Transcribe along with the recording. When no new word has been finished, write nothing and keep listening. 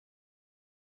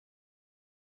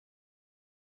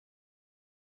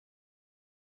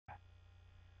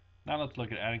Now let's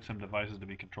look at adding some devices to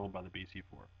be controlled by the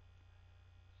BC4.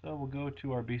 So we'll go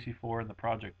to our BC4 in the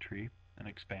project tree and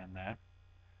expand that.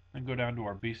 Then go down to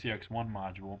our BCX1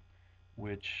 module,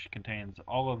 which contains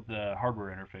all of the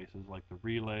hardware interfaces like the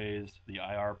relays, the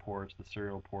IR ports, the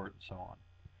serial port, and so on.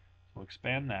 So we'll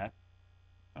expand that.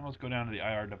 And let's go down to the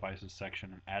IR devices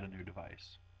section and add a new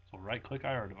device. So right click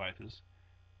IR devices,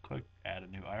 click add a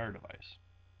new IR device.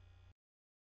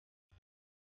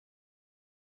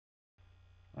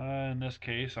 In this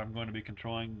case, I'm going to be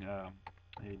controlling a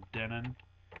Denon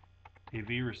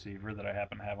AV receiver that I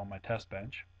happen to have on my test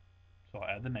bench. So I'll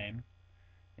add the name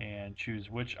and choose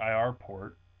which IR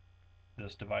port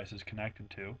this device is connected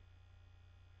to.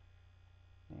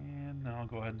 And then I'll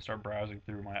go ahead and start browsing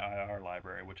through my IR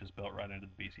library, which is built right into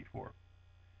the BC4.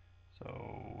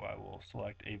 So I will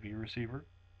select AV receiver.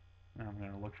 And I'm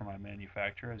going to look for my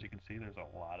manufacturer. As you can see, there's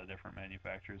a lot of different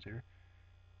manufacturers here.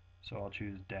 So I'll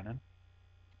choose Denon.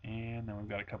 And then we've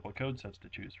got a couple of code sets to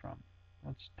choose from.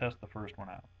 Let's test the first one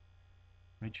out.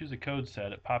 When you choose a code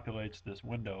set, it populates this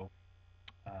window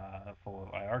full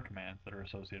of IR commands that are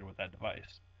associated with that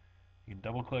device. You can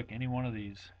double click any one of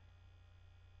these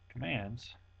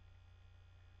commands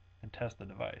and test the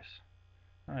device.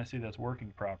 And I see that's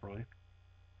working properly.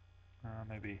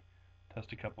 Maybe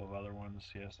test a couple of other ones.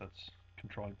 Yes, that's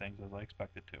controlling things as I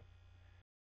expect it to.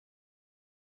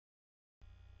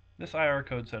 This IR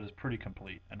code set is pretty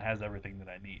complete and has everything that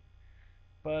I need.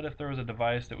 But if there was a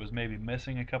device that was maybe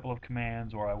missing a couple of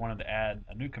commands, or I wanted to add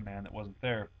a new command that wasn't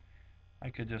there,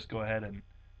 I could just go ahead and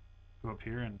go up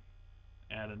here and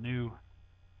add a new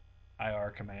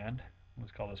IR command.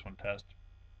 Let's call this one test,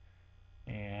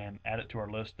 and add it to our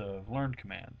list of learned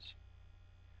commands.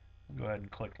 I'll go ahead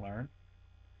and click learn,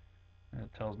 and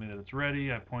it tells me that it's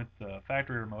ready. I point the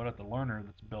factory remote at the learner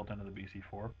that's built into the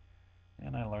BC4,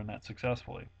 and I learned that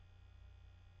successfully.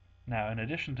 Now, in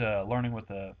addition to learning with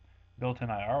the built-in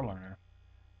IR learner,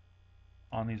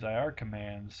 on these IR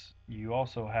commands, you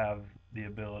also have the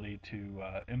ability to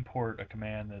import a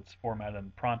command that's formatted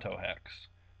in Pronto hex,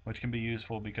 which can be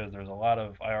useful because there's a lot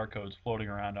of IR codes floating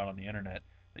around out on the internet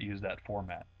that use that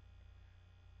format.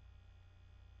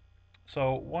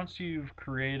 So once you've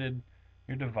created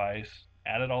your device,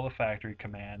 added all the factory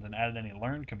commands, and added any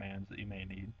learned commands that you may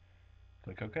need,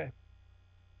 click OK.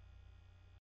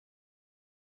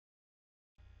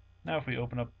 Now if we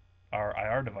open up our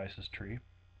IR devices tree,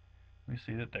 we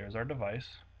see that there's our device,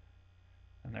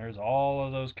 and there's all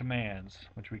of those commands,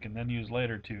 which we can then use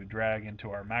later to drag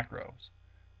into our macros.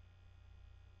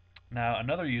 Now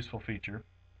another useful feature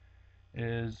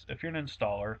is if you're an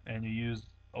installer and you use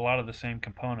a lot of the same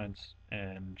components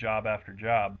in job after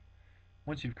job,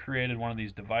 once you've created one of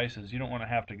these devices, you don't want to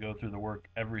have to go through the work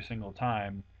every single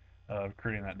time of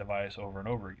creating that device over and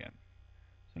over again.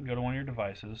 So you can go to one of your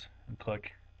devices and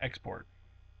click Export.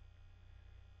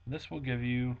 This will give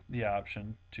you the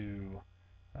option to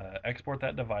export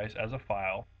that device as a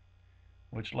file,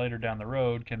 which later down the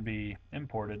road can be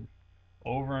imported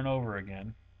over and over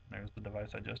again. There's the device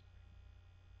I just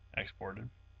exported.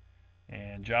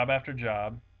 And job after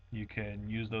job, you can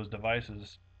use those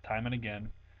devices time and again.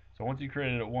 So once you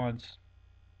created it once,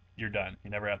 you're done.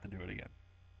 You never have to do it again.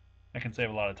 That can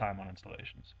save a lot of time on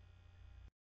installations.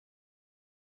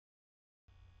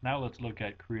 Now let's look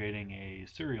at creating a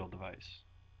serial device.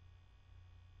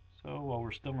 So while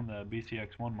we're still in the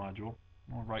BCX1 module,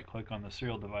 we'll right click on the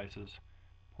serial devices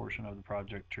portion of the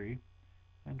project tree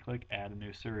and click add a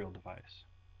new serial device.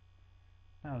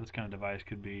 Now this kind of device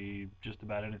could be just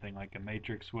about anything like a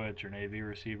matrix switch or an AV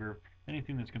receiver,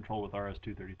 anything that's controlled with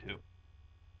RS-232.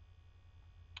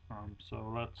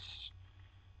 So let's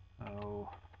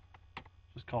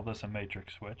just call this a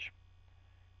matrix switch.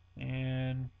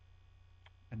 And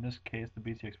in this case, the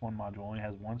BCX1 module only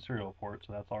has one serial port,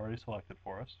 so that's already selected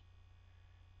for us.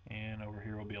 And over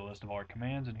here will be a list of all our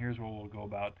commands, and here's where we'll go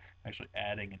about actually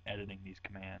adding and editing these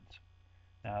commands.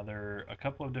 Now there are a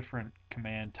couple of different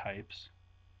command types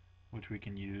which we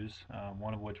can use,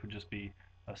 one of which would just be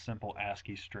a simple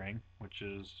ASCII string, which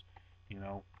is,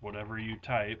 whatever you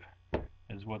type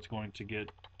is what's going to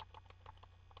get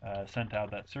sent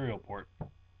out that serial port.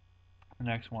 The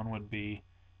next one would be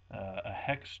a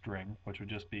hex string, which would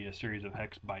just be a series of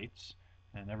hex bytes,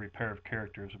 and every pair of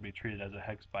characters would be treated as a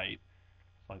hex byte.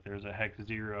 So like there's a hex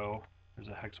 0, there's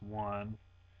a hex 1,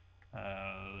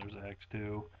 there's a hex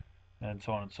 2, and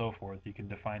so on and so forth. You can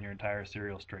define your entire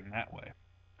serial string that way.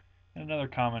 And another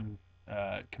common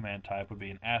command type would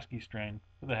be an ASCII string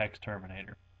with a hex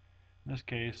terminator. In this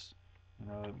case,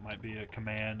 it might be a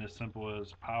command as simple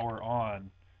as power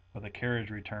on with a carriage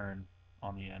return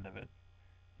on the end of it.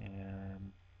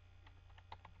 And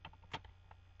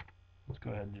Let's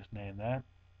go ahead and just name that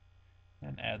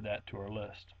and add that to our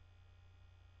list.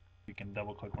 We can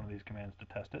double click one of these commands to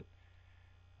test it,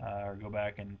 or go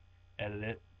back and edit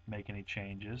it, make any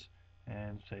changes,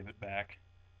 and save it back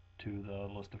to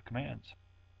the list of commands.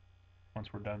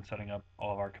 Once we're done setting up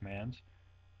all of our commands,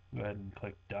 go ahead and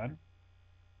click Done,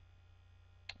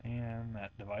 and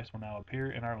that device will now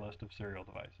appear in our list of serial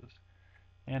devices.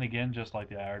 And again, just like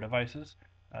the IR devices,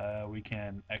 we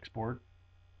can export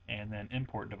and then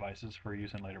import devices for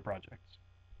use in later projects.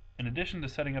 In addition to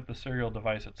setting up the serial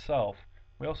device itself,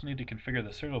 we also need to configure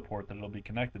the serial port that it will be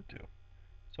connected to.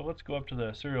 So let's go up to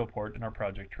the serial port in our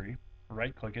project tree,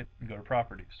 right click it, and go to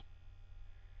Properties.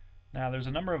 Now there's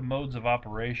a number of modes of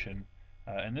operation.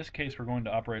 In this case we're going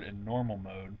to operate in normal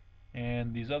mode,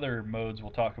 and these other modes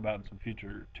we'll talk about in some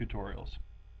future tutorials.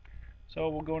 So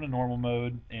we'll go into normal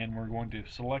mode, and we're going to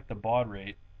select the baud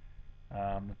rate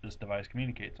that this device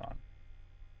communicates on.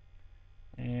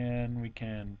 And we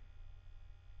can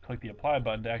click the Apply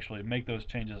button to actually make those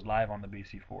changes live on the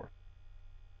BC4.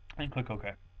 And click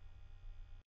OK.